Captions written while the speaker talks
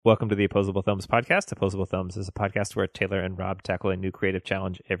Welcome to the Opposable Thumbs podcast. Opposable Thumbs is a podcast where Taylor and Rob tackle a new creative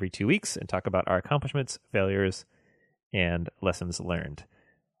challenge every 2 weeks and talk about our accomplishments, failures, and lessons learned.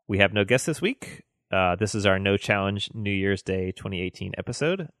 We have no guest this week. This is our No Challenge New Year's Day 2018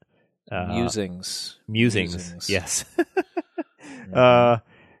 episode. Musings. Yes.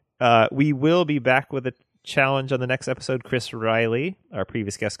 We will be back with a challenge on the next episode. Chris Riley, our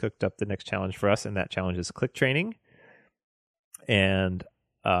previous guest, cooked up the next challenge for us, and that challenge is click training. And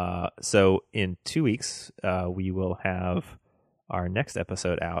so in 2 weeks, we will have our next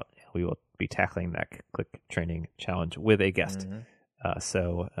episode out. We will be tackling that click training challenge with a guest.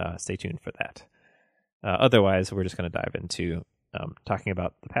 So stay tuned for that. Otherwise, we're just going to dive into talking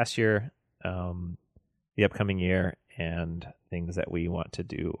about the past year, the upcoming year, and things that we want to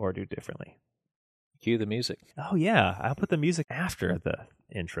do or do differently. Cue the music. Oh, yeah. I'll put the music after the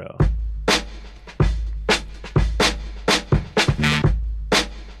intro.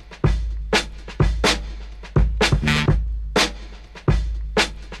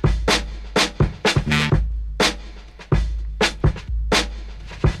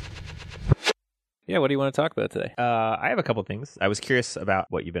 Yeah, what do you want to talk about today? I have a couple things. I was curious about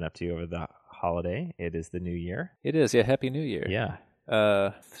what you've been up to over the holiday. It is the new year. It is, yeah. Happy New Year.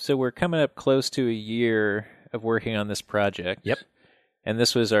 Yeah. So we're coming up close to a year of working on this project. Yep. And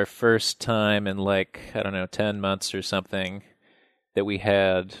this was our first time in 10 months or something that we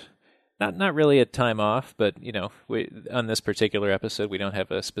had not really a time off, but on this particular episode we don't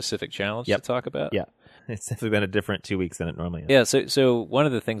have a specific challenge to talk about. Yeah. It's definitely been a different 2 weeks than it normally is. Yeah, so one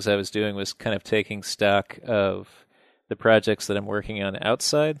of the things I was doing was kind of taking stock of the projects that I'm working on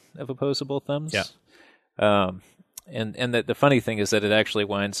outside of Opposable Thumbs. Yeah. And the funny thing is that it actually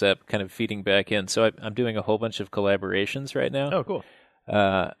winds up kind of feeding back in. So I'm doing a whole bunch of collaborations right now. Oh, cool.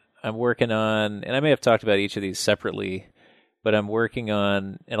 I'm working on, and I may have talked about each of these separately, but I'm working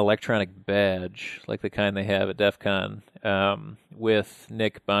on an electronic badge, like the kind they have at DEF CON, with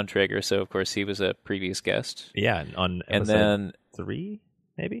Nick Bontrager. So, of course, he was a previous guest. Yeah, on episode 3,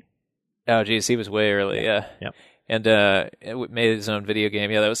 maybe? Oh, geez, he was way early, yeah. Yep. And made his own video game.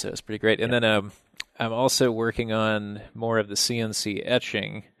 Yeah, that was pretty great. And then I'm also working on more of the CNC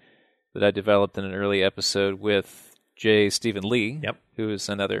etching that I developed in an early episode with J. Stephen Lee, who is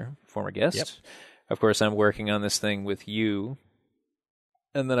another former guest. Yep. Of course, I'm working on this thing with you.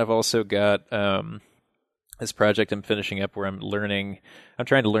 And then I've also got this project I'm finishing up where I'm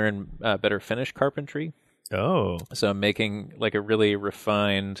trying to learn better finish carpentry. Oh. So I'm making like a really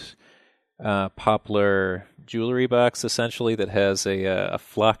refined poplar jewelry box, essentially, that has a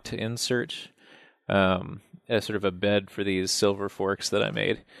flocked insert, as sort of a bed for these silver forks that I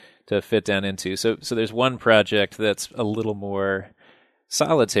made to fit down into. So there's one project that's a little more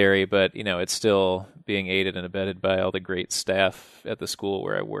solitary, but it's still being aided and abetted by all the great staff at the school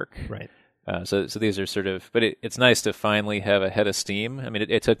where I work. Right. So these are sort of, but it's nice to finally have a head of steam. I mean,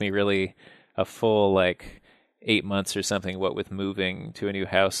 it took me really a full 8 months or something, what with moving to a new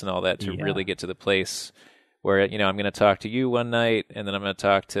house and all that, to really get to the place where I'm going to talk to you one night, and then I'm going to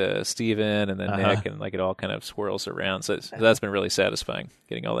talk to Steven, and then Nick, and it all kind of swirls around. So that's been really satisfying,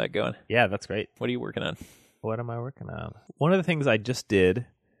 getting all that going. Yeah, that's great. What are you working on? What am I working on? One of the things I just did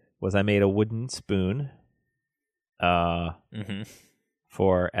was I made a wooden spoon as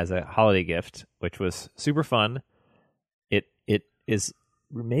a holiday gift, which was super fun. It is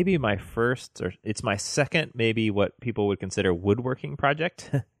maybe my first, or it's my second, maybe what people would consider woodworking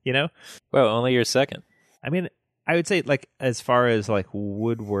project, Well, only your second. I mean, I would say as far as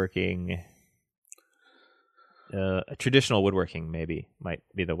woodworking, traditional woodworking maybe might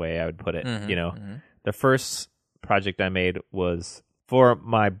be the way I would put it. The first project I made was for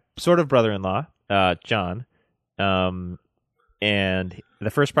my sort of brother-in-law, John. And the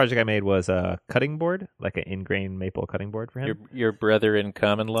first project I made was a cutting board, like an ingrained maple cutting board for him. Your brother in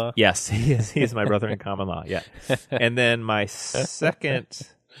common law? Yes, he is my brother in common law, yeah. And then my second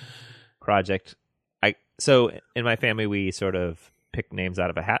project, so in my family, we sort of pick names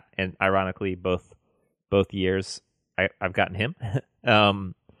out of a hat, and ironically, both years, I've gotten him.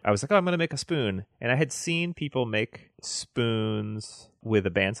 I was like, I'm going to make a spoon. And I had seen people make spoons with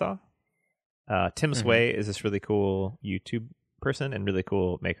a bandsaw. Tim Sway is this really cool YouTube person and really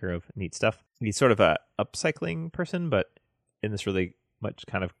cool maker of neat stuff. He's sort of a upcycling person, but in this really much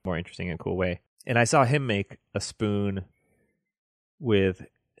kind of more interesting and cool way. And I saw him make a spoon with,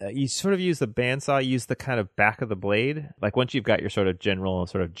 you sort of use the bandsaw, use the kind of back of the blade. Like once you've got your sort of general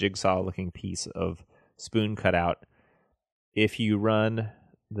sort of jigsaw looking piece of spoon cut out, if you run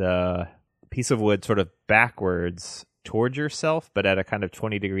the piece of wood sort of backwards towards yourself, but at a kind of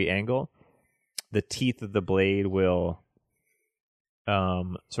 20-degree angle, the teeth of the blade will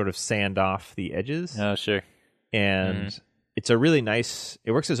sort of sand off the edges. Oh, sure. And it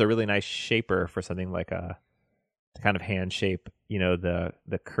works as a really nice shaper for something like a kind of hand shape,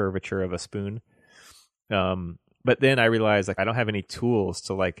 the curvature of a spoon. But then I realized like I don't have any tools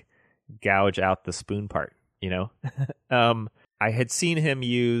to like gouge out the spoon part, I had seen him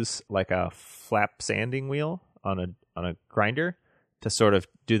use like a flap sanding wheel on a grinder to sort of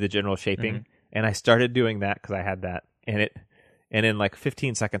do the general shaping. And I started doing that because I had that, and in like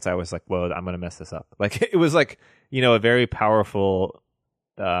 15 seconds I was like, whoa, I'm going to mess this up. Like it was like, a very powerful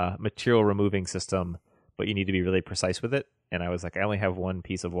material removing system, but you need to be really precise with it. And I was like, I only have one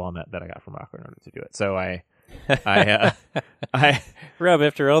piece of walnut that I got from Rocker in order to do it. So I Rob,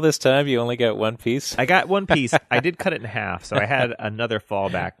 after all this time, you only got one piece? I got one piece. I did cut it in half, so I had another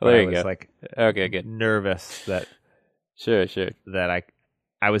fallback. But There you I was go. like, Okay, good. nervous that Sure. that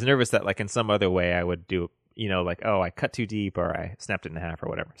I was nervous that like in some other way I would do, like, oh, I cut too deep or I snapped it in half or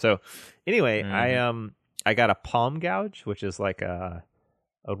whatever. So anyway, I got a palm gouge, which is like a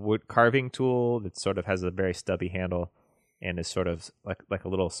wood carving tool that sort of has a very stubby handle and is sort of like a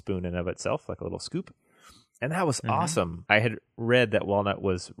little spoon in of itself, like a little scoop. And that was awesome. I had read that walnut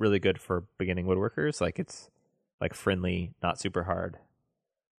was really good for beginning woodworkers. Like it's like friendly, not super hard.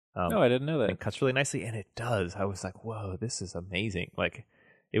 No, I didn't know that. It cuts really nicely, and it does. I was like, whoa, this is amazing. Like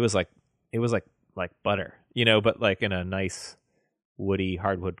it was like butter, but like in a nice woody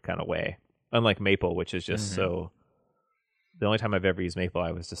hardwood kind of way. Unlike maple, which is just so. The only time I've ever used maple,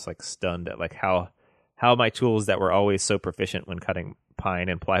 I was just like stunned at like how my tools that were always so proficient when cutting pine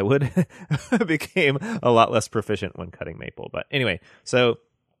and plywood became a lot less proficient when cutting maple. But anyway, so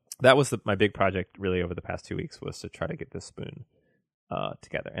that was my big project really over the past 2 weeks, was to try to get this spoon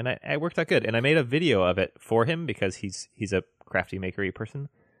together. And I worked out good. And I made a video of it for him because he's a crafty makery person.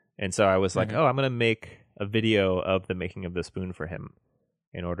 And so I was like, I'm going to make a video of the making of the spoon for him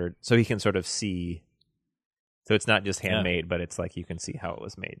in order so he can sort of see. So it's not just handmade, but it's like you can see how it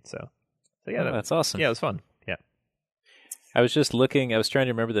was made. So yeah, that's awesome. Yeah, it was fun. Yeah. I was just looking. I was trying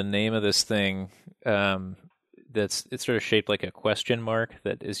to remember the name of this thing. It's sort of shaped like a question mark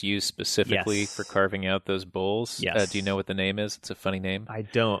that is used specifically for carving out those bowls. Yes. Do you know what the name is? It's a funny name. I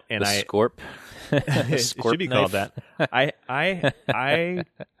don't. And the Scorp. It should be called that.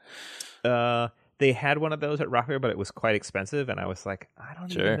 They had one of those at Rocker, but it was quite expensive, and I was like, I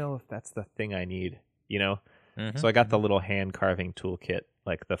don't even know if that's the thing I need. So I got the little hand carving toolkit,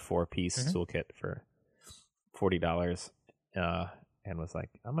 like the 4-piece toolkit for $40, and was like,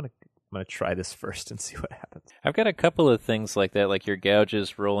 I'm gonna try this first and see what happens. I've got a couple of things like that, like your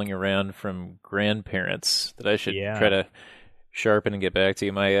gouges rolling around from grandparents that I should try to sharpen and get back to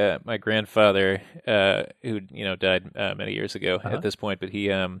you. My grandfather, who died many years ago at this point, but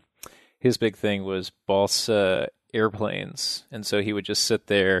he his big thing was balsa airplanes, and so he would just sit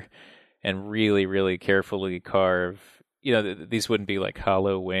there and really, really carefully carve. These wouldn't be like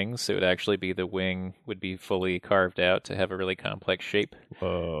hollow wings. It would actually be the wing would be fully carved out to have a really complex shape.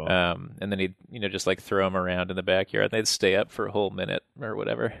 Whoa. And then he'd, just like throw them around in the backyard. They'd stay up for a whole minute or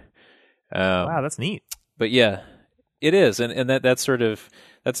whatever. Wow, that's neat. But yeah, it is. And that's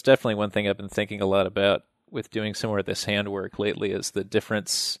definitely one thing I've been thinking a lot about with doing some more of this handwork lately, is the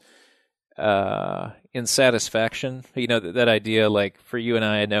difference in satisfaction. That idea, like for you and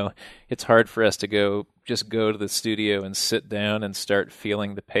I know it's hard for us to go to the studio and sit down and start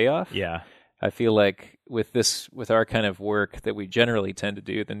feeling the payoff. Yeah. I feel like with our kind of work that we generally tend to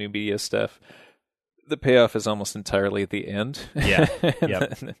do, the new media stuff, the payoff is almost entirely at the end. Yeah.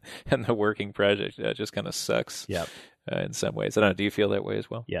 and the working project just kind of sucks. Yep. In some ways. I don't know. Do you feel that way as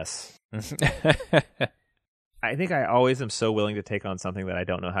well? Yes. I think I always am so willing to take on something that I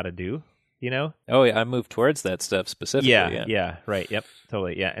don't know how to do. Oh yeah, I move towards that stuff specifically. Yeah, right. Yep,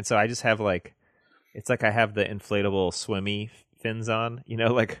 totally. Yeah, and so I just have it's like I have the inflatable swimmy fins on,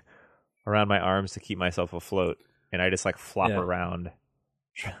 like around my arms to keep myself afloat, and I just like flop around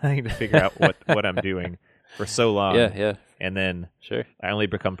trying to figure out what I'm doing for so long. Yeah. And then I only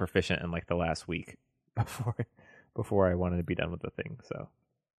become proficient in like the last week before I wanted to be done with the thing. So,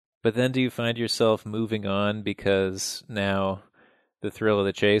 but then do you find yourself moving on because now the thrill of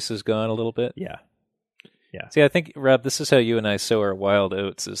the chase is gone a little bit? Yeah. See, I think, Rob, this is how you and I sow our wild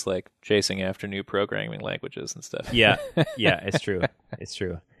oats, is like chasing after new programming languages and stuff. Yeah, it's true. It's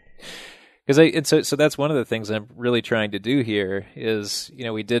true. So that's one of the things I'm really trying to do here is,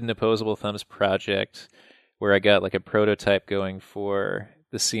 we did an Opposable Thumbs project where I got like a prototype going for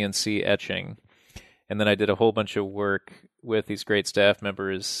the CNC etching. And then I did a whole bunch of work with these great staff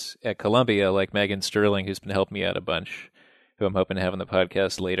members at Columbia, like Megan Sterling, who's been helping me out a bunch, who I'm hoping to have on the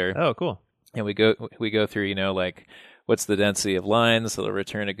podcast later. Oh, cool. And we go through, like what's the density of lines that'll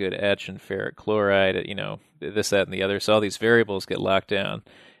return a good etch and ferric chloride, this, that, and the other. So all these variables get locked down.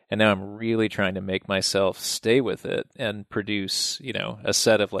 And now I'm really trying to make myself stay with it and produce, a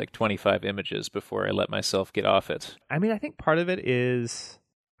set of like 25 images before I let myself get off it. I mean, I think part of it is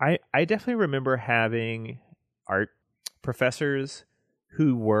I definitely remember having art professors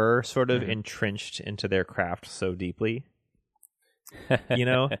who were sort of entrenched into their craft so deeply. I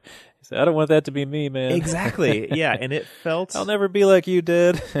don't want that to be me, man. Exactly. Yeah. And it felt... I'll never be like you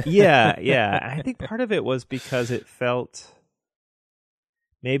did. Yeah. I think part of it was because it felt...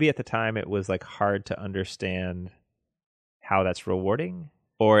 Maybe at the time it was like hard to understand how that's rewarding,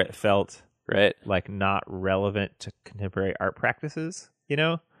 or it felt right like not relevant to contemporary art practices,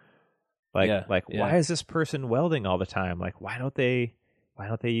 Like why is this person welding all the time? Like why don't they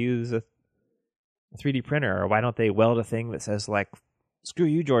use a 3D printer, or why don't they weld a thing that says like screw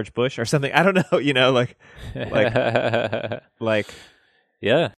you George Bush or something? I don't know, like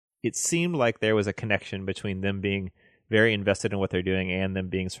yeah. It seemed like there was a connection between them being very invested in what they're doing and them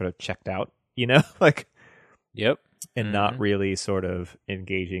being sort of checked out, like, yep, and not really sort of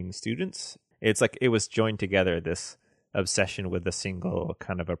engaging students. It's like it was joined together, this obsession with a single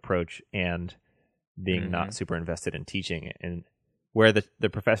kind of approach and being not super invested in teaching. And where the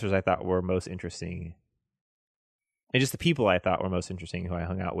professors I thought were most interesting, and just the people I thought were most interesting who I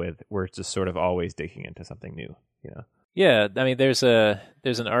hung out with, were just sort of always digging into something new, Yeah, I mean, there's an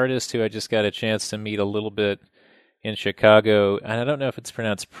artist who I just got a chance to meet a little bit in Chicago, and I don't know if it's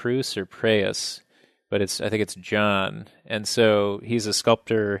pronounced Prus or Preus, but I think it's John. And so he's a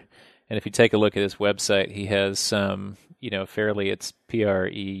sculptor, and if you take a look at his website, he has some, fairly, it's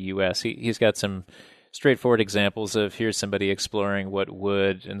Preus. He's got some straightforward examples of here's somebody exploring what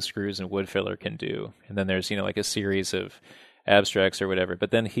wood and screws and wood filler can do. And then there's, like a series of abstracts or whatever.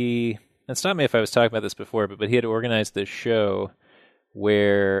 But then and stop me if I was talking about this before, but he had organized this show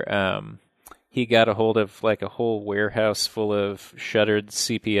where he got a hold of like a whole warehouse full of shuttered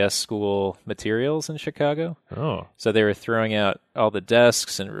CPS school materials in Chicago. Oh. So they were throwing out all the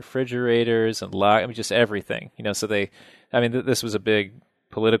desks and refrigerators and just everything. So this was a big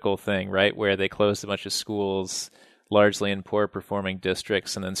political thing, right, where they closed a bunch of schools largely in poor performing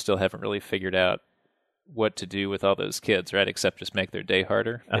districts and then still haven't really figured out what to do with all those kids, right, except just make their day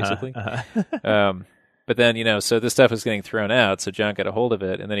harder, basically. But then, so this stuff was getting thrown out, so John got a hold of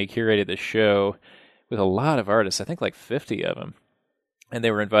it, and then he curated this show with a lot of artists, I think like 50 of them. And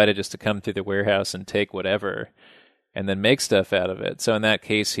they were invited just to come through the warehouse and take whatever and then make stuff out of it. So in that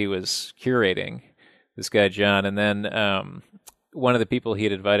case, he was curating, this guy John. And then one of the people he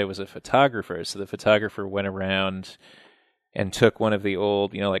had invited was a photographer. So the photographer went around and took one of the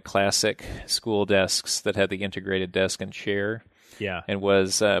old, like classic school desks that had the integrated desk and chair. Yeah. And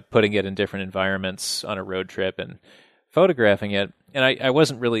was putting it in different environments on a road trip and photographing it. And I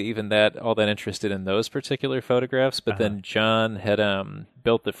wasn't really even all that interested in those particular photographs, but then John had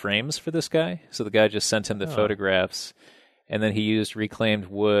built the frames for this guy. So the guy just sent him the photographs, and then he used reclaimed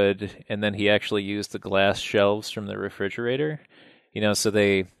wood, and then he actually used the glass shelves from the refrigerator. So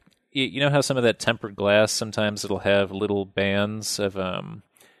they, how some of that tempered glass, sometimes it'll have little bands of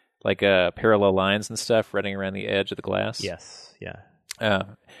parallel lines and stuff running around the edge of the glass. Yes. Yeah.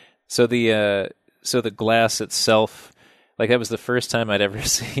 So the glass itself, like that was the first time I'd ever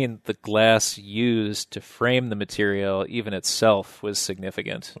seen the glass used to frame the material, even itself was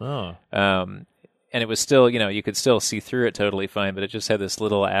significant. Oh. And it was still, you could still see through it totally fine, but it just had this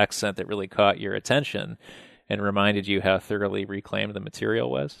little accent that really caught your attention and reminded you how thoroughly reclaimed the material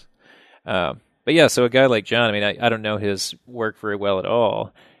was. But yeah, so a guy like John, I don't know his work very well at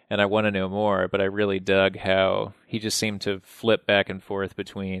all, and I want to know more, but I really dug how he just seemed to flip back and forth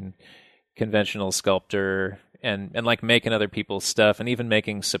between conventional sculptor and like making other people's stuff and even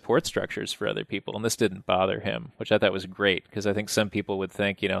making support structures for other people. And this didn't bother him, which I thought was great, because I think some people would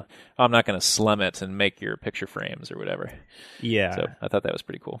think, oh, I'm not going to slum it and make your picture frames or whatever. Yeah. So I thought that was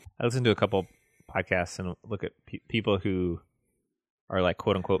pretty cool. I listened to a couple podcasts and look at people who are like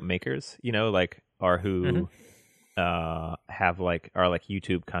quote unquote makers, or who are like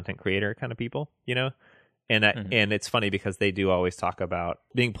YouTube content creator kind of people, and and it's funny because they do always talk about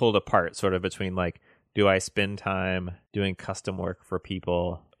being pulled apart sort of between like, do I spend time doing custom work for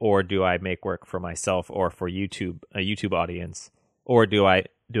people, or do I make work for myself or for a YouTube audience, or do I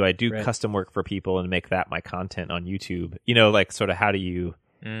do custom work for people and make that my content on YouTube? Like sort of how do you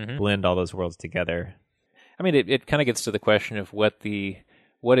blend all those worlds together? It kind of gets to the question of what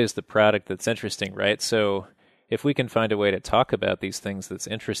is the product that's interesting, right? So if we can find a way to talk about these things that's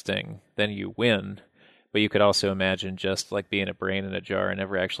interesting, then you win. But you could also imagine just like being a brain in a jar and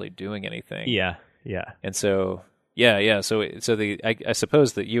never actually doing anything. Yeah. And so Yeah. So I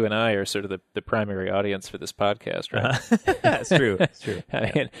suppose that you and I are sort of the primary audience for this podcast, right? That's true. It's true.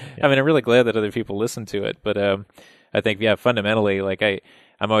 I mean, I'm really glad that other people listen to it, but I think fundamentally, like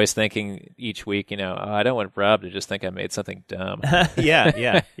I'm always thinking each week, oh, I don't want Rob to just think I made something dumb.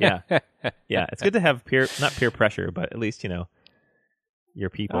 Yeah. It's good to have not peer pressure, but at least your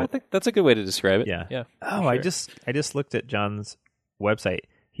people. I think that's a good way to describe it. Yeah. Oh, sure. I just looked at John's website.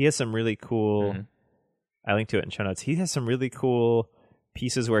 He has some really cool. Mm-hmm. I linked to it in show notes. He has some really cool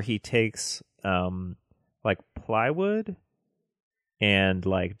pieces where he takes like plywood and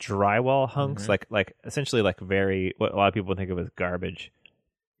like drywall hunks, like essentially like what a lot of people think of as garbage,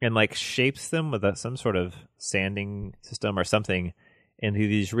 and like shapes them with some sort of sanding system or something, and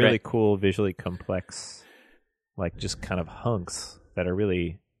these really cool, visually complex, like just kind of hunks that are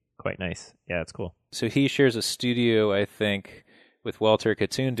really quite nice. Yeah, it's cool. So he shares a studio, I think, with Walter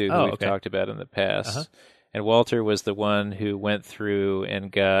Katundu, who we've talked about in the past. Uh-huh. And Walter was the one who went through and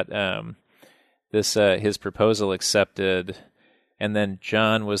got his proposal accepted. And then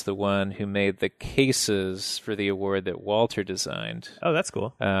John was the one who made the cases for the award that Walter designed. Oh, that's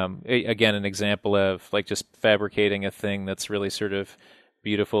cool. Again, an example of like just fabricating a thing that's really sort of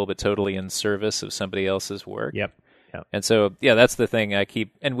beautiful but totally in service of somebody else's work. Yep. And so, that's the thing I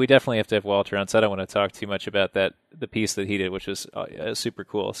keep, and we definitely have to have Walter on, so I don't want to talk too much about the piece that he did, which was super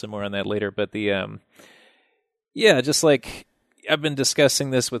cool. So more on that later. But just like I've been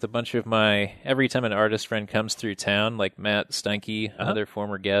discussing this with a bunch of every time an artist friend comes through town, like Matt Steinke, another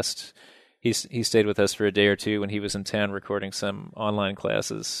former guest, he stayed with us for a day or two when he was in town recording some online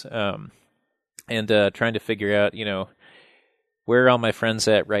classes, and trying to figure out, where are all my friends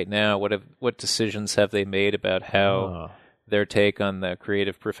at right now? What decisions have they made about how their take on the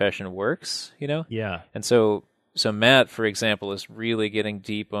creative profession works? Yeah. And so Matt, for example, is really getting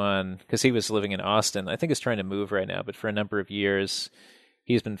deep on, because he was living in Austin. I think he's trying to move right now, but for a number of years,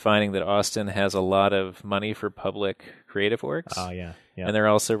 he's been finding that Austin has a lot of money for public creative works. Oh, yeah. And they're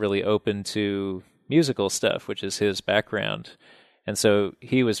also really open to musical stuff, which is his background. And so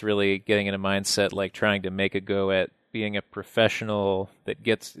he was really getting in a mindset like trying to make a go at being a professional that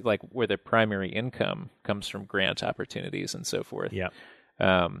gets like where their primary income comes from grant opportunities and so forth. Yeah.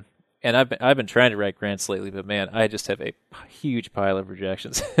 And I've been trying to write grants lately, but man, I just have a huge pile of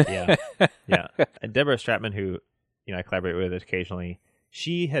rejections. Yeah. And Deborah Stratman, who I collaborate with occasionally,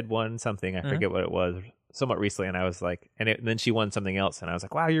 she had won something. I forget what it was, somewhat recently, and I was like, and then she won something else, and I was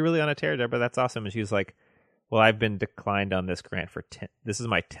like, wow, you're really on a tear, Deborah. That's awesome. And she was like, well, I've been declined on this grant for this is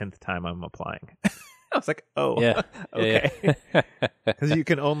my 10th time I'm applying. I was like, oh, yeah, okay. Because you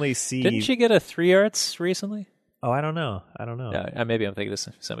can only see. Didn't she get a 3 Arts recently? Oh, I don't know. Maybe I'm thinking of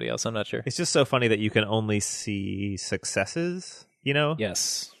somebody else. I'm not sure. It's just so funny that you can only see successes,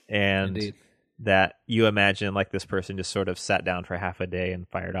 Yes. And indeed. That you imagine like this person just sort of sat down for half a day and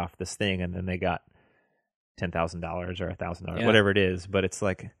fired off this thing, and then they got $10,000 or $1,000, whatever it is. But it's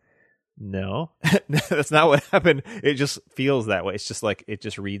like, no, that's not what happened. It just feels that way. It's just like, it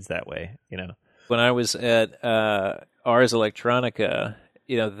just reads that way, When I was at Ars Electronica,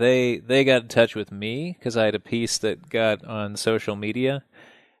 they got in touch with me because I had a piece that got on social media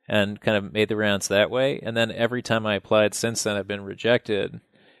and kind of made the rounds that way. And then every time I applied since then, I've been rejected.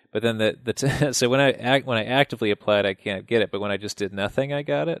 But then so when I actively applied, I can't get it. But when I just did nothing, I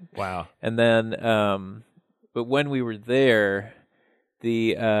got it. Wow. And then, but when we were there,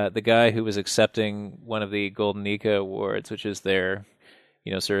 the guy who was accepting one of the Golden Nika Awards, which is their,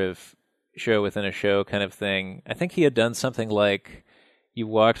 sort of show within a show kind of thing, I think he had done something like you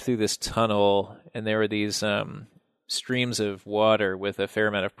walked through this tunnel and there were these streams of water with a fair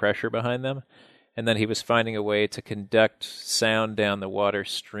amount of pressure behind them. And then he was finding a way to conduct sound down the water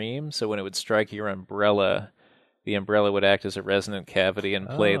stream. So when it would strike your umbrella, the umbrella would act as a resonant cavity and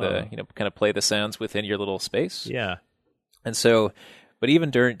play play the sounds within your little space. Yeah. And so, but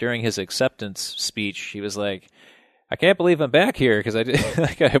even during his acceptance speech, he was like, I can't believe I'm back here because I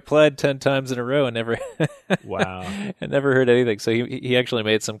applied 10 times in a row and never wow, and never heard anything. So he actually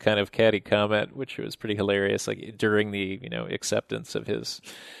made some kind of catty comment, which was pretty hilarious, like during the acceptance of his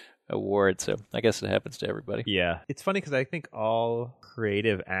award. So I guess it happens to everybody. Yeah, it's funny because I think all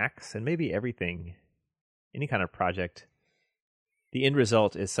creative acts and maybe everything, any kind of project, the end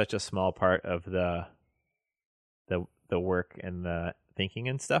result is such a small part of the work and the thinking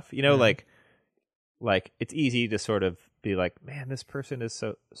and stuff. Like it's easy to sort of be like, man, this person is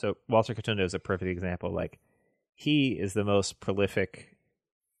so Walter Katundu is a perfect example. Like he is the most prolific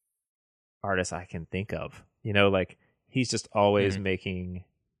artist I can think of. Like he's just always making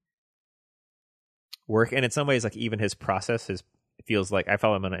work. And in some ways, like even his process it feels like I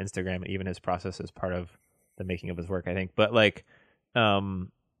follow him on Instagram, and even his process is part of the making of his work, I think. But like,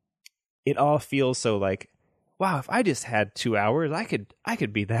 it all feels so like, wow, if I just had 2 hours, I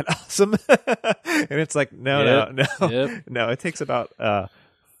could be that awesome. And it's like, no, it takes about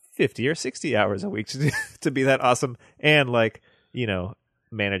 50 or 60 hours a week to be that awesome, and like,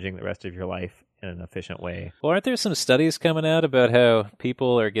 managing the rest of your life in an efficient way. Well, aren't there some studies coming out about how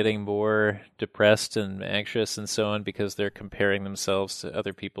people are getting more depressed and anxious and so on because they're comparing themselves to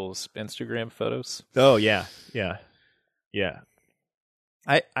other people's Instagram photos? Oh yeah.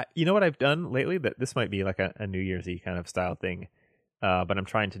 I you know what I've done lately, that this might be like a New Year's Eve kind of style thing, but I'm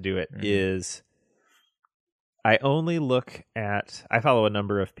trying to do it, is I only look at, I follow a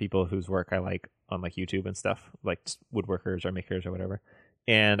number of people whose work I like on like YouTube and stuff, like woodworkers or makers or whatever.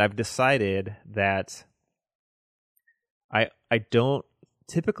 And I've decided that I don't,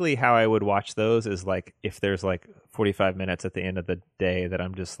 typically how I would watch those is like if there's like 45 minutes at the end of the day that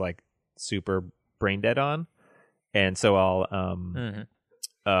I'm just like super brain dead on. And so I'll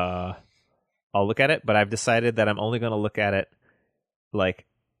look at it, but I've decided that I'm only going to look at it like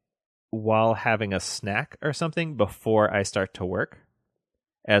while having a snack or something before I start to work,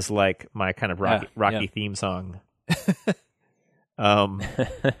 as like my kind of Rocky theme song.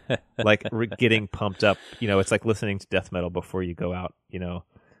 Like getting pumped up, it's like listening to death metal before you go out, into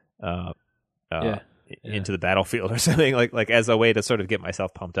the battlefield or something, like as a way to sort of get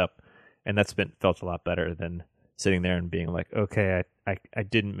myself pumped up. And that's felt a lot better than sitting there and being like, okay, I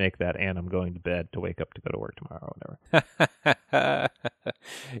didn't make that, and I'm going to bed to wake up to go to work tomorrow or whatever.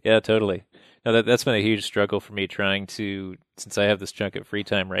 Yeah, totally. No, that's been a huge struggle for me, trying to, since I have this chunk of free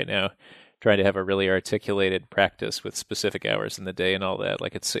time right now, trying to have a really articulated practice with specific hours in the day and all that.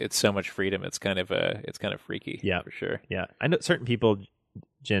 Like it's so much freedom. It's kind of freaky. Yeah, for sure. Yeah, I know certain people,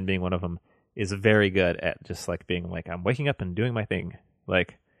 Jen being one of them, is very good at just like being like, I'm waking up and doing my thing,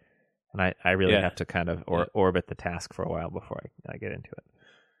 like. And I really have to kind of orbit the task for a while before I get into it,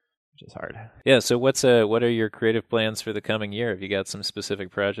 which is hard. Yeah. So what are your creative plans for the coming year? Have you got some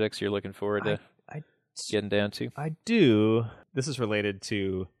specific projects you're looking forward to getting down to? I do. This is related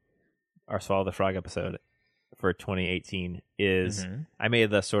to our Swallow the Frog episode for 2018. Is I made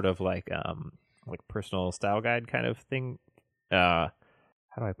the sort of like personal style guide kind of thing. How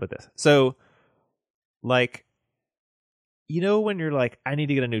do I put this? So like, when you're like, I need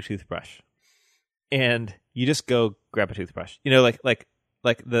to get a new toothbrush, and you just go grab a toothbrush,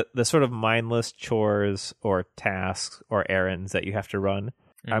 like the sort of mindless chores or tasks or errands that you have to run.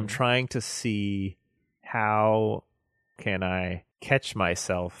 I'm trying to see how can I catch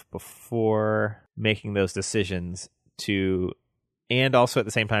myself before making those decisions and also at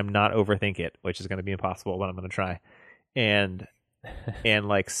the same time not overthink it, which is going to be impossible, but I'm going to try, and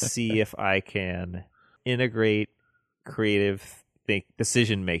like see if I can integrate creative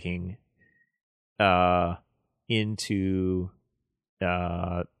decision making into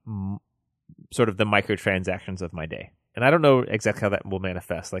sort of the microtransactions of my day. And I don't know exactly how that will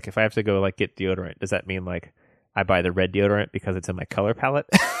manifest. Like if I have to go like get deodorant, does that mean like I buy the red deodorant because it's in my color palette,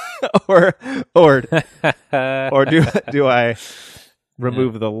 or do I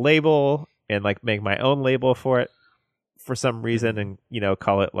remove the label and like make my own label for it for some reason, and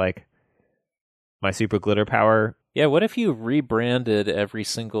call it like my super glitter power? Yeah, what if you rebranded every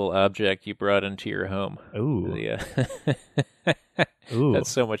single object you brought into your home? Ooh. Yeah. Ooh. That's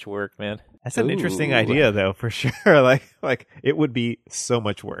so much work, man. That's an interesting idea, though, for sure. Like it would be so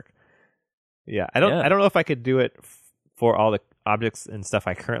much work. Yeah, I don't know if I could do it for all the objects and stuff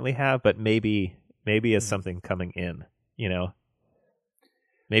I currently have, but maybe as something coming in,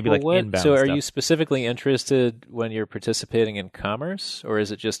 maybe like inbound. So, are stuff. you specifically interested when you're participating in commerce, or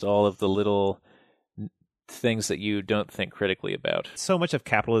is it just all of the little things that you don't think critically about? So much of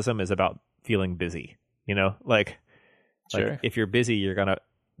capitalism is about feeling busy, like if you're busy, a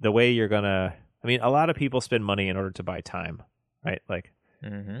lot of people spend money in order to buy time, right? Like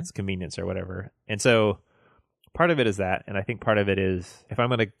it's convenience or whatever. And so part of it is that, and I think part of it is if I'm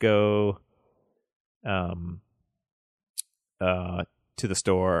going to go to the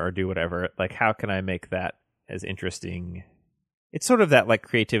store or do whatever, like how can I make that as interesting? It's sort of that like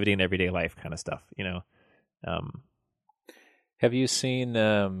creativity in everyday life kind of stuff, Have you seen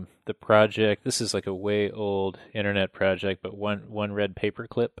the project? This is like a way old internet project, but one red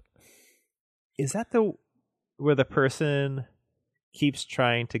paperclip. Is that where the person keeps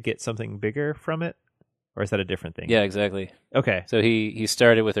trying to get something bigger from it, or is that a different thing? Yeah, exactly. Okay. So he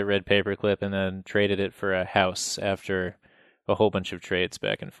started with a red paperclip and then traded it for a house after a whole bunch of trades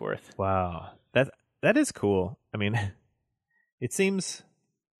back and forth. Wow, that is cool. I mean, it seems.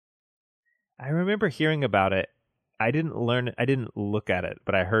 I remember hearing about it. I didn't look at it,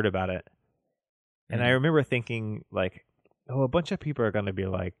 but I heard about it. And I remember thinking, like, oh, a bunch of people are going to be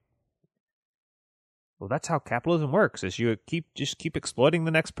like, well, that's how capitalism works, is you just keep exploiting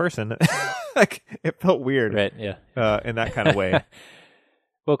the next person. Like, it felt weird. Right, yeah. In that kind of way.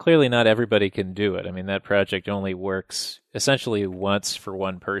 Well, clearly not everybody can do it. I mean, that project only works essentially once for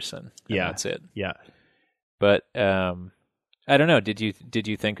one person. And that's it. Yeah. But I don't know. Did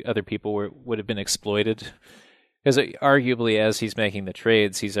you think other people would have been exploited? Because arguably, as he's making the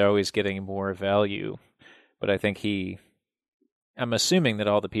trades, he's always getting more value. But I think I'm assuming that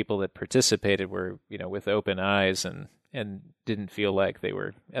all the people that participated were, with open eyes and didn't feel like they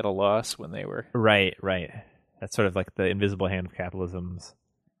were at a loss when they were. Right. That's sort of like the invisible hand of capitalism's,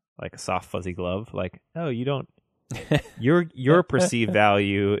 like a soft fuzzy glove. Like, oh, you don't. Your perceived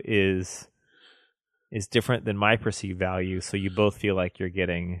value is different than my perceived value, so you both feel like you're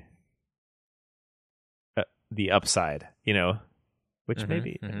getting the upside, which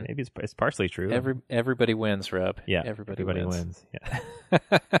maybe it's partially true. Everybody wins, Rob. Yeah, everybody wins. Yeah.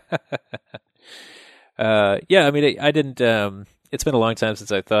 Yeah. I mean, I didn't. It's been a long time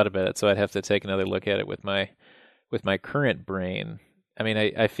since I thought about it, so I'd have to take another look at it with my current brain. I mean,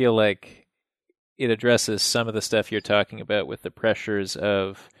 I feel like it addresses some of the stuff you're talking about with the pressures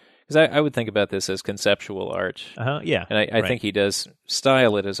of. Because I would think about this as conceptual art. Yeah. And I think he does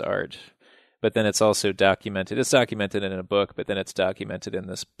style it as art, but then it's also documented. It's documented in a book, but then it's documented in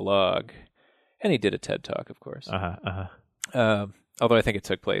this blog. And he did a TED Talk, of course. Although I think it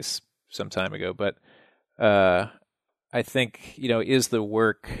took place some time ago. But I think, is the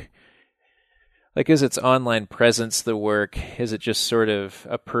work, like, is its online presence the work? Is it just sort of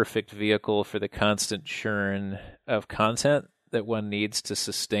a perfect vehicle for the constant churn of content that one needs to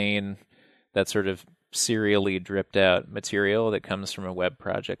sustain that sort of serially dripped out material that comes from a web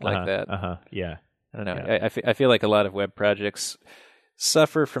project like that? Yeah. I don't know. Yeah. I feel like a lot of web projects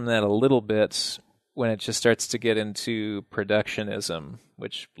suffer from that a little bit when it just starts to get into productionism,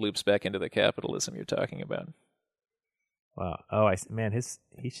 which loops back into the capitalism you're talking about. Wow. Oh,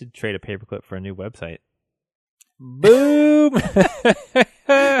 he should trade a paperclip for a new website. Boom!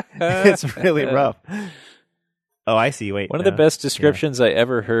 It's really rough. Oh, I see. Wait. One of the best descriptions I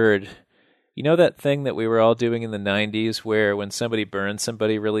ever heard. You know that thing that we were all doing in the 90s where when somebody burned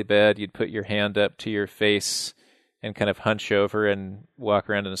somebody really bad, you'd put your hand up to your face and kind of hunch over and walk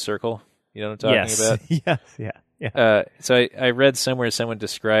around in a circle? You know what I'm talking about? Yes, yeah. So I read somewhere someone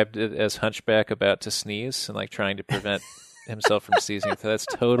described it as Hunchback about to sneeze and like trying to prevent himself from sneezing. So that's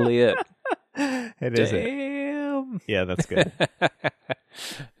totally it. It is. Damn. Yeah, that's good.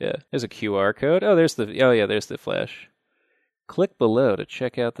 Yeah, there's a QR code. There's the flash. Click below to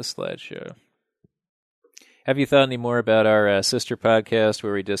check out the slideshow. Have you thought any more about our sister podcast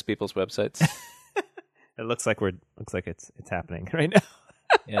where we diss people's websites? It looks like it's happening right now.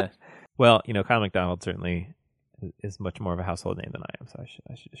 Yeah. Well, Kyle McDonald certainly is much more of a household name than I am, so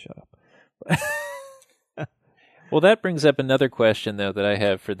I should just shut up. Well, that brings up another question though that I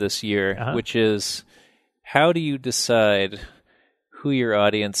have for this year, which is, how do you decide who your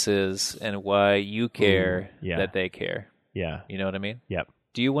audience is and why you care that they care? Yeah. You know what I mean? Yep.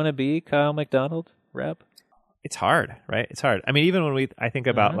 Do you want to be Kyle McDonald, Rob? It's hard, right? It's hard. I mean, even when I think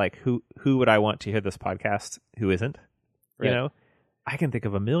about like who would I want to hear this podcast, who isn't, right. I can think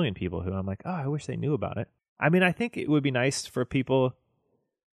of a million people who I'm like, oh, I wish they knew about it. I mean, I think it would be nice for people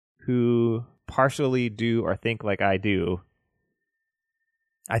who partially do or think like I do.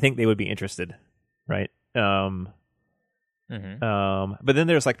 I think they would be interested, right? But then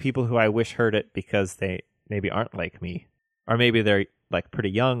there's like people who I wish heard it because they maybe aren't like me, or maybe they're like pretty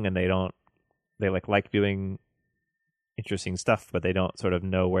young and they like doing interesting stuff, but they don't sort of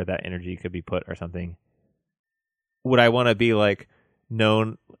know where that energy could be put or something. Would I want to be like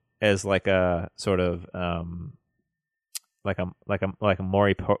known as like a sort of like a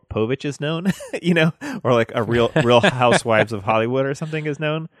Maury Povich is known, or like a real Housewives of Hollywood or something is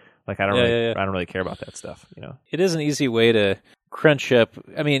known? Like I don't really care about that stuff, It is an easy way to crunch up.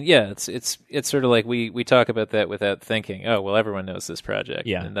 I mean, yeah, it's sort of like we talk about that without thinking. Oh, well, everyone knows this project,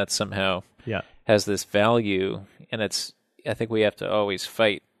 and that somehow has this value, and I think we have to always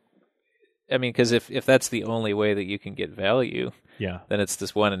fight. I mean, because if that's the only way that you can get value, then it's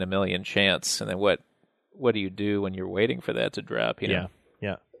this 1 in a million chance, and then what do you do when you're waiting for that to drop? Yeah.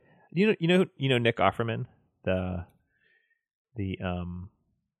 You know Nick Offerman, the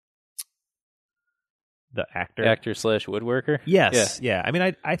actor / woodworker. Yes, yeah. I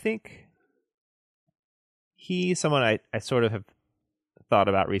mean, I think he's someone I sort of have thought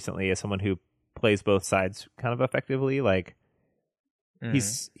about recently as someone who plays both sides kind of effectively. Like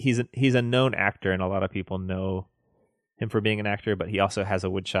he's a known actor, and a lot of people know him for being an actor, but he also has a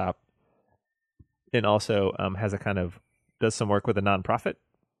wood shop. and also has a kind of does some work with a nonprofit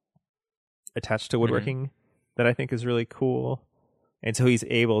attached to woodworking that I think is really cool. And so he's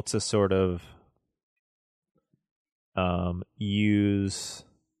able to sort of use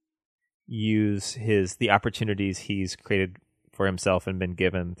the opportunities he's created for himself and been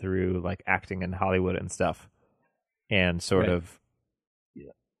given through like acting in Hollywood and stuff, and sort of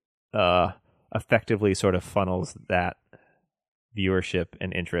effectively sort of funnels that viewership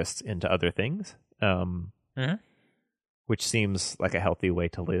and interest into other things, which seems like a healthy way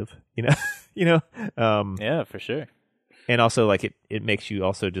to live, Yeah, for sure. And also like it makes you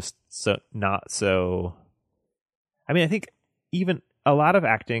also just not so. I mean, I think even a lot of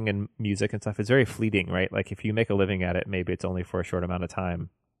acting and music and stuff is very fleeting, right? Like if you make a living at it, maybe it's only for a short amount of time.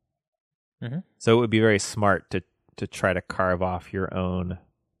 So it would be very smart to try to carve off your own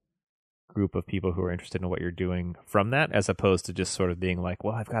group of people who are interested in what you're doing from that, as opposed to just sort of being like,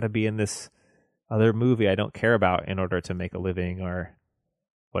 well, I've got to be in this other movie I don't care about in order to make a living or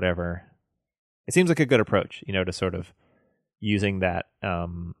whatever. It seems like a good approach, to sort of using that.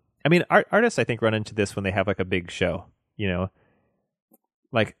 I mean, artists, I think, run into this when they have like a big show,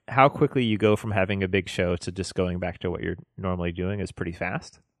 like how quickly you go from having a big show to just going back to what you're normally doing is pretty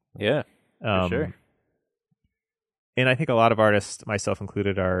fast. Yeah, for sure. And I think a lot of artists, myself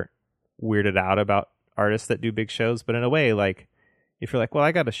included, are weirded out about artists that do big shows. But in a way, like if you're like, well,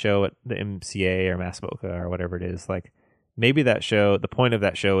 I got a show at the MCA or Massapoca or whatever it is, like maybe that show, the point of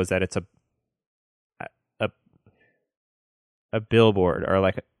that show is that it's a billboard, or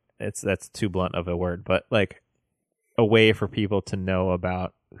like that's too blunt of a word, but like a way for people to know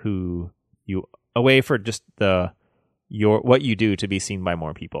about a way for just what you do to be seen by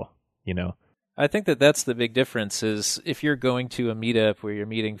more people, I think that's the big difference is if you're going to a meetup where you're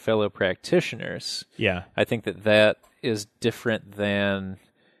meeting fellow practitioners, I think that is different than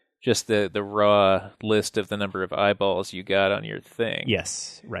just the raw list of the number of eyeballs you got on your thing.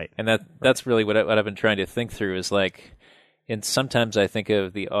 Yes, right. And that's really what I've been trying to think through is like, and sometimes I think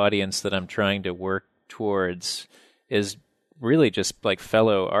of the audience that I'm trying to work towards is really just like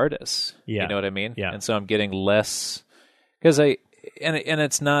fellow artists. Yeah. You know what I mean? Yeah. And so I'm getting less because and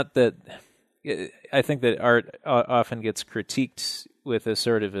it's not that I think that art often gets critiqued with a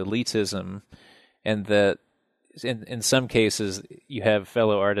sort of elitism, and that in some cases you have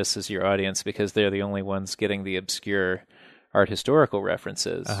fellow artists as your audience because they're the only ones getting the obscure art historical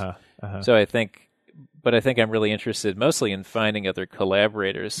references. So I think I'm really interested mostly in finding other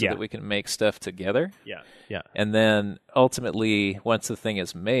collaborators so that we can make stuff together. Yeah. And then ultimately, once the thing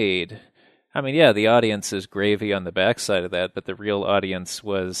is made, I mean, the audience is gravy on the backside of that, but the real audience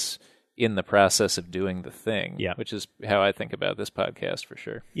was in the process of doing the thing, which is how I think about this podcast for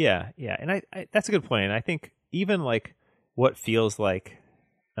sure. Yeah. And I that's a good point. And I think even like what feels like,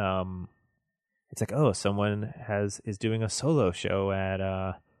 it's like, oh, someone is doing a solo show at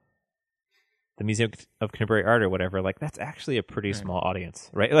the Museum of Contemporary Art or whatever. Like that's actually a pretty small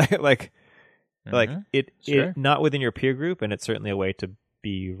audience, right? like it not within your peer group, and it's certainly a way to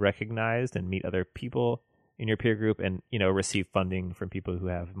be recognized and meet other people in your peer group, and receive funding from people who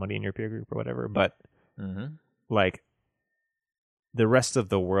have money in your peer group or whatever. But like the rest of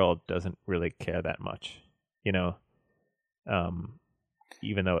the world doesn't really care that much, even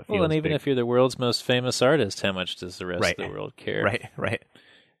though it feels and even big. if you're the world's most famous artist, how much does the rest of the world care? Right.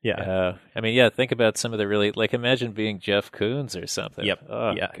 Yeah. I mean, think about some of the really, like, imagine being Jeff Koons or something. Yep.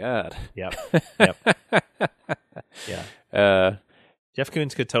 Oh, yeah. God. Yep. Yeah. Jeff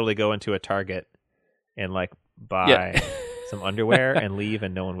Koons could totally go into a Target and like buy some underwear and leave,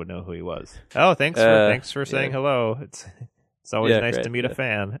 and no one would know who he was. Oh, thanks for saying hello. It's always nice to meet a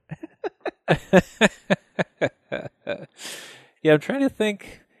fan. I'm trying to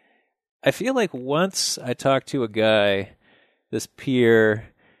think. I feel like once I talked to a guy, this peer,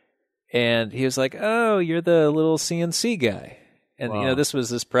 and he was like, "Oh, you're the little CNC guy," and this was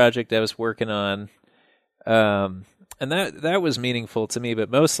this project I was working on, and that was meaningful to me,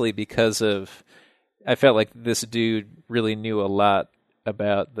 but mostly because of I felt like this dude really knew a lot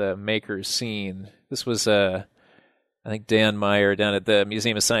about the maker scene. This was I think Dan Meyer down at the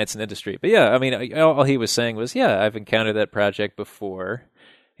Museum of Science and Industry. But I mean, all he was saying was, I've encountered that project before,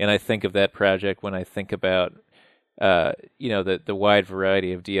 and I think of that project when I think about the wide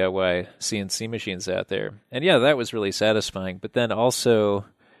variety of DIY CNC machines out there. And that was really satisfying. But then also,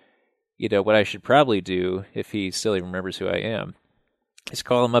 what I should probably do, if he still even remembers who I am, is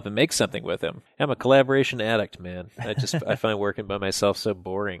call him up and make something with him. I'm a collaboration addict, man. I find working by myself so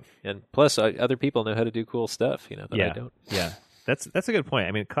boring. And plus, other people know how to do cool stuff, that I don't. Yeah, that's a good point.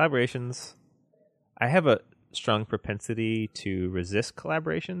 I mean, collaborations, I have a strong propensity to resist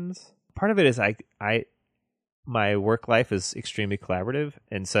collaborations. part of it is my work life is extremely collaborative,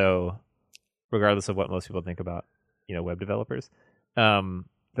 and so regardless of what most people think about, web developers, that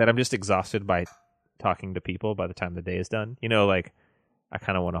I'm just exhausted by talking to people by the time the day is done. Like I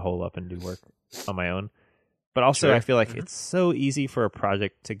kind of want to hole up and do work on my own. But also Sure. I feel like it's so easy for a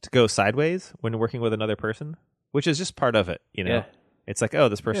project to go sideways when working with another person, which is just part of it, Yeah. It's like, oh,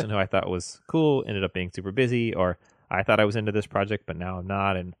 this person who I thought was cool ended up being super busy, or I thought I was into this project, but now I'm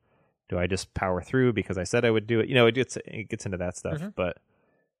not. And do I just power through because I said I would do it? It gets into that stuff. But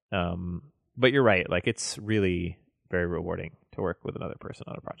you're right. Like it's really very rewarding to work with another person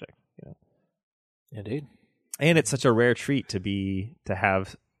on a project. Indeed. And it's such a rare treat to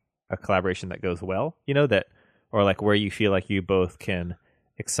have a collaboration that goes well. Or like where you feel like you both can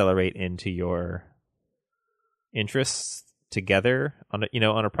accelerate into your interests together on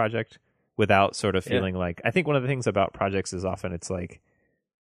a project without sort of feeling like, I think one of the things about projects is often it's like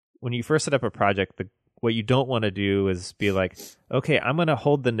when you first set up a project, what you don't want to do is be like, okay, I'm going to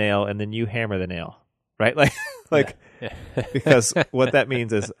hold the nail and then you hammer the nail, right? Because what that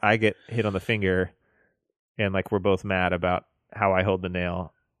means is I get hit on the finger and like we're both mad about how I hold the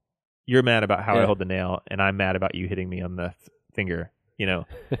nail. You're mad about how I hold the nail, and I'm mad about you hitting me on the finger,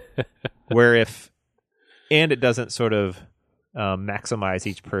 where and it doesn't sort of maximize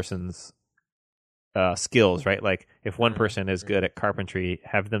each person's skills, right? Like if one person is good at carpentry,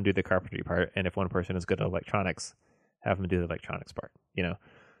 have them do the carpentry part, and if one person is good at electronics, have them do the electronics part,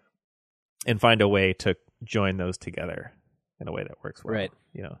 and find a way to join those together in a way that works well, right?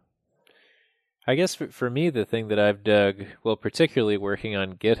 I guess for me, the thing that I've dug, well, particularly working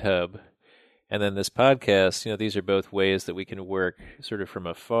on GitHub, and then this podcast, these are both ways that we can work sort of from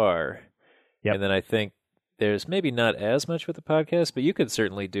afar. Yep. And then I think there's maybe not as much with the podcast, but you could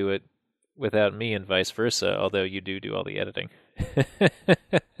certainly do it without me and vice versa, although you do all the editing.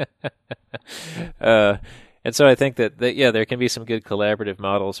 And so I think that, there can be some good collaborative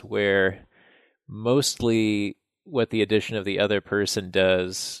models where mostly what the addition of the other person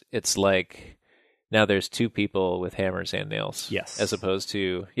does, it's like now there's two people with hammers and nails. Yes. As opposed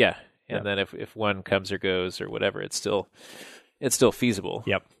to, and then if one comes or goes or whatever, it's still feasible.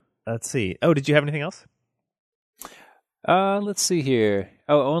 Yep. Let's see. Oh, did you have anything else? Let's see here.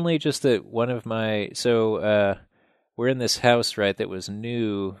 Oh, only just that one of my, we're in this house, right, that was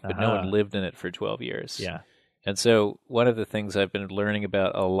new, but no one lived in it for 12 years. Yeah. And so one of the things I've been learning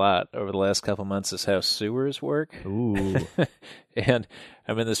about a lot over the last couple months is how sewers work. Ooh. And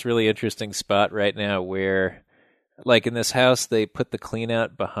I'm in this really interesting spot right now where, like in this house, they put the clean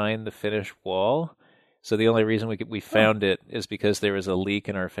out behind the finished wall. So the only reason we found it is because there was a leak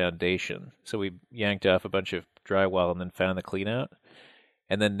in our foundation. So we yanked off a bunch of drywall and then found the clean out.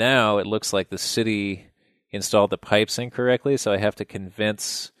 And then now it looks like the city installed the pipes incorrectly, so I have to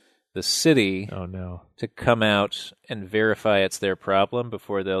convince the city to come out and verify it's their problem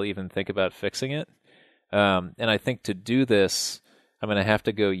before they'll even think about fixing it. And I think to do this, I'm going to have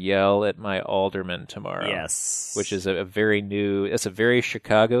to go yell at my alderman tomorrow. Yes. Which is it's a very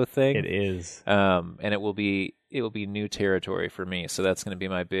Chicago thing. It is. And it will be new territory for me. So that's going to be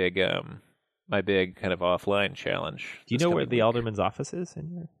my big kind of offline challenge. Do you know where the alderman's office is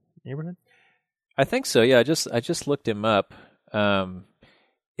in your neighborhood? I think so. Yeah, I just looked him up.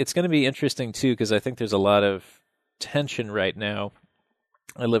 It's going to be interesting too because I think there's a lot of tension right now.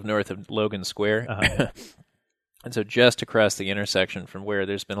 I live north of Logan Square, and so just across the intersection from where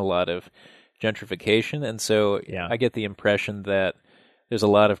there's been a lot of gentrification, and so I get the impression that there's a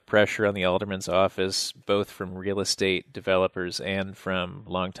lot of pressure on the alderman's office, both from real estate developers and from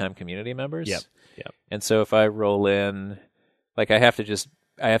longtime community members. Yep. And so if I roll in, like I have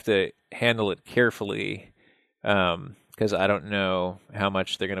to handle it carefully. Because I don't know how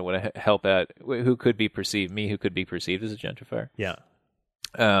much they're going to want to help out who could be perceived as a gentrifier. Yeah.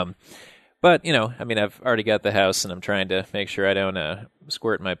 But, I've already got the house and I'm trying to make sure I don't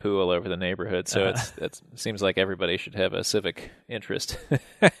squirt my poo all over the neighborhood. So it seems like everybody should have a civic interest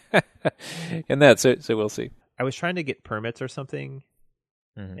in that. So we'll see. I was trying to get permits or something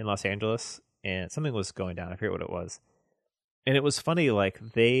in Los Angeles and something was going down. I forget what it was. And it was funny, like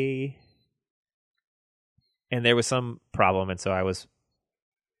and there was some problem, and so I was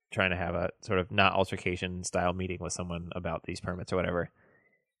trying to have a sort of not altercation style meeting with someone about these permits or whatever.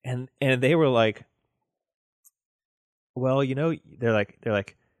 And they were like, well, they're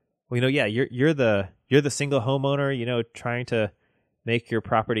like, well, yeah, you're the single homeowner, trying to make your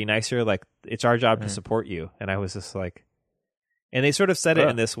property nicer. Like it's our job to support you. And I was just like, and they sort of said it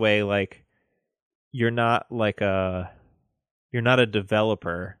in this way, like, you're not a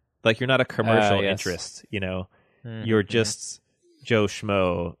developer. Like you're not a commercial interest, you're just Joe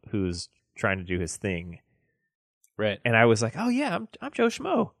Schmo who's trying to do his thing. Right. And I was like, oh yeah, I'm Joe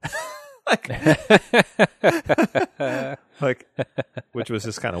Schmo. like, which was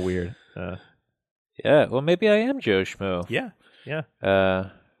just kind of weird. Yeah, well, maybe I am Joe Schmo. Yeah.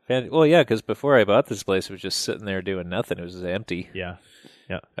 Well, yeah, because before I bought this place, it was just sitting there doing nothing. It was just empty. Yeah.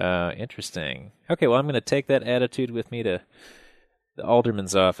 Interesting. Okay, well, I'm going to take that attitude with me to the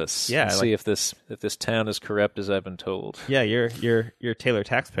alderman's office. Yeah, and see if this town is corrupt as I've been told. Yeah, you're Taylor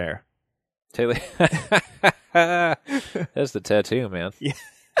Taxpayer. Taylor, that's the tattoo, man. Yeah.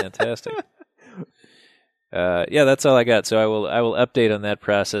 Fantastic. Yeah, that's all I got. So I will update on that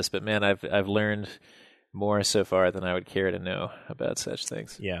process. But man, I've learned more so far than I would care to know about such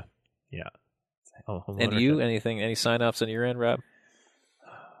things. Yeah. Oh, and you, any sign-offs on your end, Rob?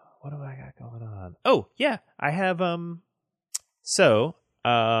 What do I got going on? Oh, yeah. I have so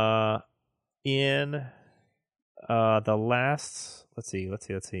in the last let's see.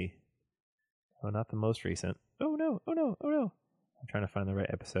 Oh, not the most recent. Oh no. I'm trying to find the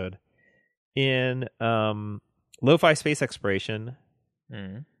right episode. In Lo-Fi Space Exploration.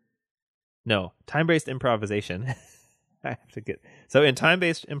 No, time-based improvisation. I have to get so in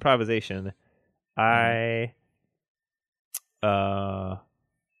time-based improvisation, I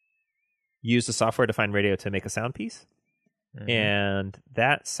used a software-defined radio to make a sound piece, and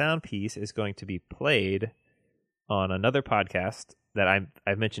that sound piece is going to be played on another podcast that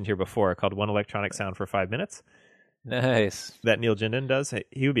I've mentioned here before called One Electronic Sound for 5 Minutes. Nice. That Neil Jinden does.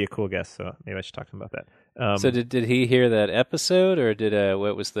 He would be a cool guest, so maybe I should talk to him about that. So did he hear that episode, or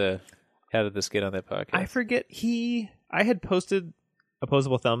how did this get on that podcast? I forget. I had posted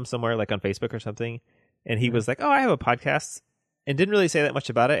Opposable Thumbs somewhere, like on Facebook or something, and he was like, "Oh, I have a podcast," and didn't really say that much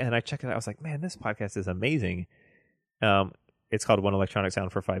about it. And I checked it out. I was like, "Man, this podcast is amazing." It's called One Electronic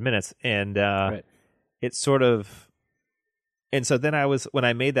Sound for 5 Minutes, and it's sort of. And so then when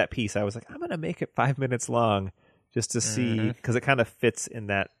I made that piece, I was like, I'm going to make it 5 minutes long just to see, because it kind of fits in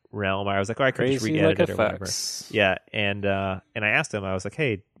that realm. I was like, I could just re-edit it or whatever. Yeah, and I asked him, I was like,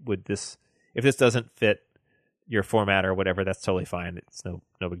 hey, if this doesn't fit your format or whatever, that's totally fine. It's no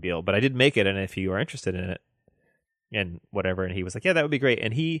big deal. But I did make it, and if you are interested in it and whatever, and he was like, yeah, that would be great.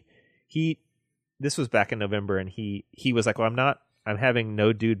 And he this was back in November, and he was like, well, I'm having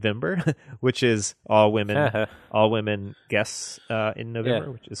No Dude-vember, which is all women guests in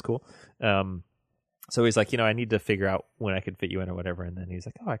November, which is cool. So he's like, I need to figure out when I could fit you in or whatever. And then he's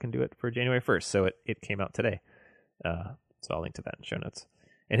like, I can do it for January 1st. So it came out today. So I'll link to that in show notes.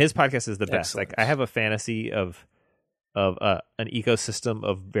 And his podcast is the best. Excellent. Like I have a fantasy of an ecosystem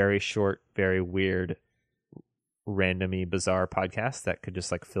of very short, very weird, randomly bizarre podcasts that could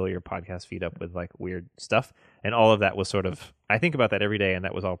just like fill your podcast feed up with like weird stuff. And all of that was sort of, I think about that every day, and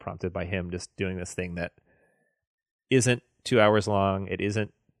that was all prompted by him just doing this thing that isn't 2 hours long. It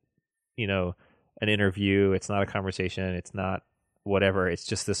isn't, an interview. It's not a conversation. It's not whatever. It's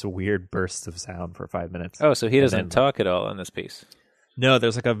just this weird burst of sound for 5 minutes. Oh, so he doesn't talk at all on this piece? No,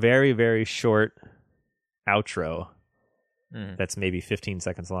 there's like a very, very short outro that's maybe 15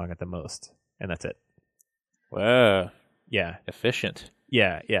 seconds long at the most, and that's it. Wow. Yeah. Efficient.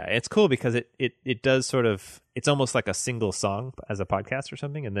 Yeah. It's cool because it does sort of, it's almost like a single song as a podcast or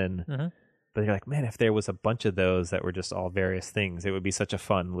something, and then but you're like, man, if there was a bunch of those that were just all various things, it would be such a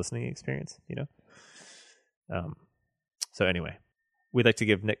fun listening experience, So anyway, we'd like to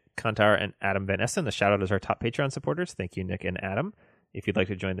give Nick Kantar and Adam Van Essen a shout out as our top Patreon supporters. Thank you, Nick and Adam. If you'd like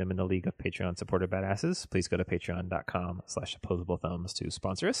to join them in the league of Patreon supported badasses, please go to patreon.com/opposablethumbs to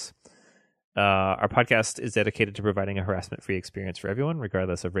sponsor us. Our podcast is dedicated to providing a harassment-free experience for everyone,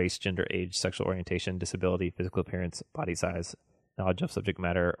 regardless of race, gender, age, sexual orientation, disability, physical appearance, body size, knowledge of subject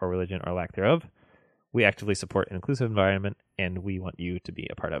matter, or religion or lack thereof. We actively support an inclusive environment, and we want you to be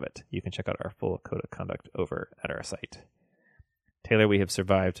a part of it. You can check out our full code of conduct over at our site. Taylor, we have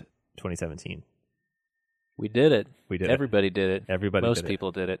survived 2017. We did it. We did Everybody did it. Everybody Most did it.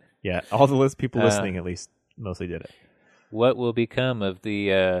 people did it. Yeah, all the people listening at least mostly did it. What will become of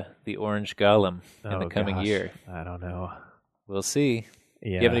the orange golem in the coming year? I don't know. We'll see.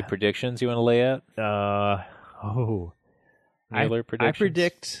 Yeah. Do you have any predictions you want to lay out? I predictions?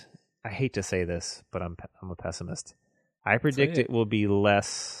 predict. I hate to say this, but I'm a pessimist. I predict it will be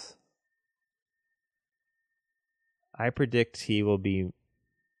less. I predict he will be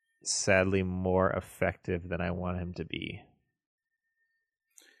sadly more effective than I want him to be.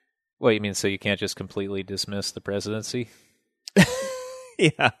 What, you mean so you can't just completely dismiss the presidency?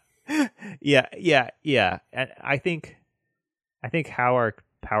 Yeah. And I think how our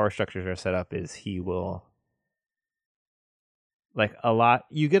power structures are set up is he will, like, a lot.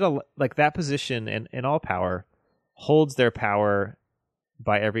 You get like that position and all power holds their power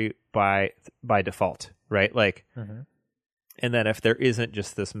by default, right? Like, and that if there isn't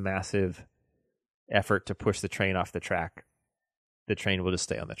just this massive effort to push the train off the track, the train will just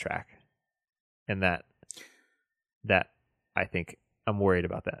stay on the track. And that I think I'm worried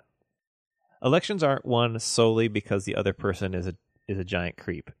about that. Elections aren't won solely because the other person is a giant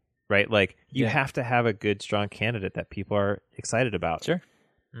creep, right? Like you have to have a good, strong candidate that people are excited about. Sure.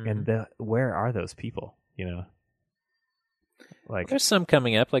 And where are those people? You know, like there's some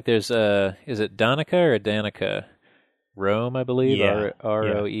coming up. Like there's is it Danica or Danica Rome, I believe,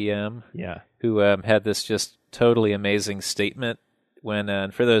 Roem, who had this just totally amazing statement when.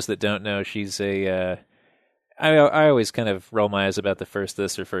 And for those that don't know, she's a. I always kind of roll my eyes about the first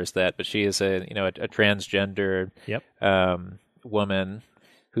this or first that, but she is a transgender woman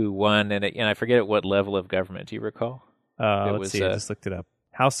who won, and I forget at what level of government. Do you recall? Let's see. I just looked it up.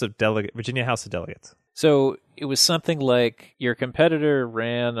 Virginia House of Delegates. So it was something like your competitor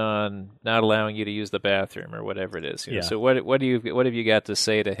ran on not allowing you to use the bathroom or whatever it is. You know? So what have you got to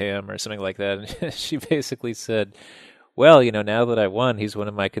say to him or something like that? And she basically said, well, now that I won, he's one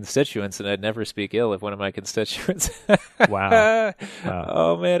of my constituents, and I'd never speak ill of one of my constituents. Wow.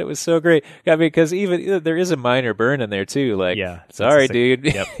 Oh, man, it was so great. I mean, because even there is a minor burn in there, too. Like, sorry, dude.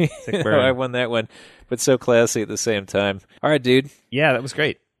 Yep, sick burn. I won that one, but so classy at the same time. All right, dude. Yeah, that was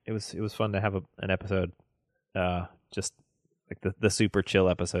great. It was fun to have an episode, just like the super chill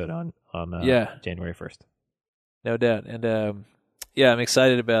episode on January 1st. No doubt. And I'm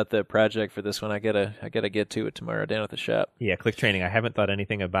excited about the project for this one. I gotta get to it tomorrow down at the shop. Yeah, Click Training. I haven't thought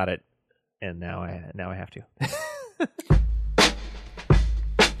anything about it, and now I have to.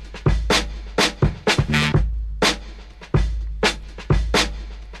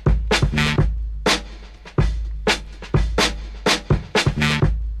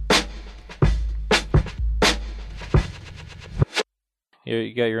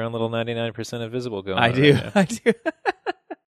 You got your own little 99% Invisible going. I do.